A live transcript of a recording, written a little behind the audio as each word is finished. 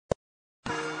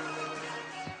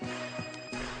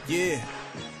Yeah,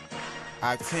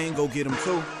 Octane go get him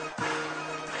too,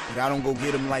 but I don't go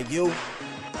get him like you.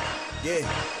 Yeah,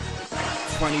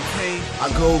 20P, I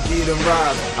go get him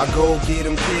robbed, I go get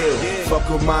him killed. Yeah. Fuck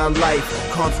with my life,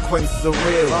 consequences are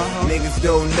real. Niggas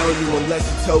don't know you unless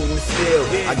you told them to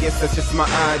steal. Yeah. I guess that's just my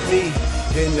ID.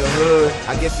 In the hood,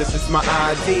 I guess that's just my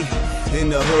ID. In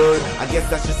the hood, I guess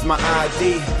that's just my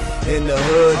ID. In the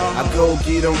hood, I go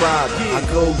get him robbed, I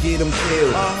go get him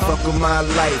killed. Fuck with my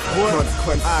life,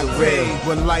 consequences are real.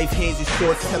 when life hands you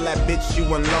shorts, tell that bitch you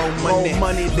want low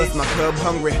money. Plus my cub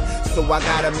hungry, so I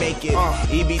gotta make it.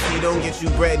 EBT don't get you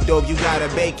bread, dog, you gotta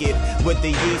bake it. With the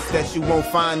yeast that you won't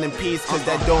find in peace, cause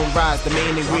that don't rise. The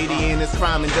main ingredient is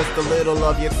crime and just a little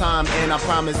of your time, and I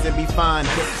promise to be fine.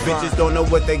 Bitches don't know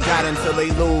what they got until they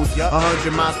lose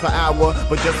 100 miles per hour,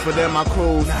 but just for them I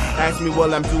cruise. Ask me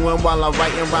what I'm doing while I'm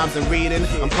writing rhymes and reading.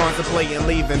 I'm contemplating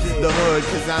leaving the hood,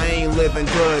 cause I ain't living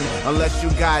good. Unless you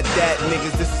got that,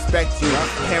 niggas disrespect you.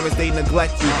 Parents, they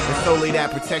neglect you, and solely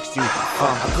that protects you.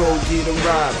 I go get him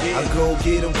robbed, I go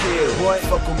get him killed.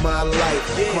 Fuck with my life,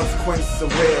 consequences are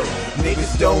real.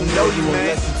 Niggas don't know you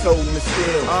unless you told them to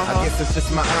steal. I guess it's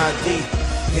just my ID.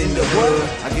 In the hood,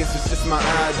 I guess it's just my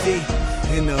ID.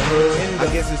 In the hood,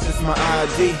 I guess it's just my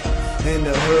ID. In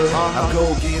the hood, I go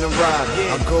get him robbed,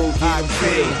 I go get him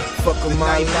killed. Fuck with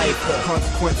my life,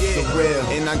 consequences are real.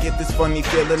 And I get this funny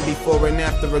feeling before and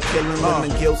after a killing, when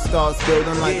the guilt starts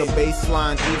building like a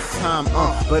baseline each time.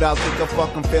 But I'll take a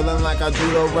fucking feeling like I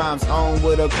judo rhymes on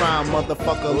with a crime,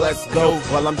 motherfucker, let's go.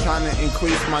 While I'm trying to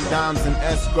increase my dimes in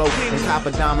escrow and cop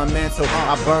a diamond mantle,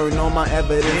 I burn all my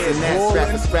evidence and that scrap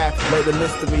and scrap. Let the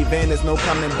mystery vanish, no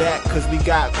coming back, cause we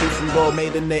got crucial gold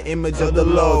made in the image of the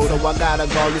Lord. So I gotta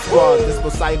guard this squad. This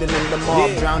Poseidon in the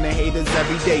mob, drowning haters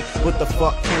every day. What the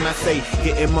fuck can I say?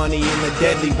 Getting money in a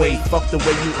deadly way. Fuck the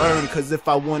way you earn, cause if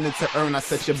I wanted to earn, I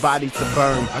set your body to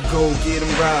burn. I go get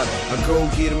him robbed, I go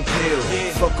get him killed.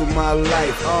 Fuck with my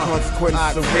life,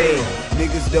 consequences are real.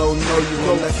 Niggas don't know you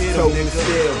unless you told them to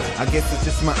steal. I guess it's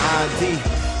just my ID.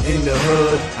 In the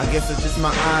hood, I guess it's just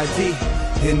my ID.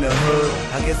 In the hood,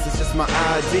 I guess it's just my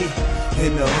ID.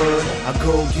 In the hood, I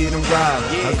go get him robbed,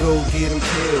 I go get him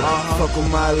killed. Fuck with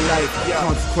my life,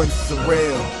 consequences are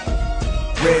real.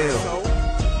 Real,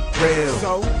 real,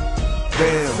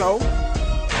 real.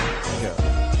 Yeah,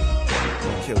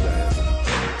 kill that ass.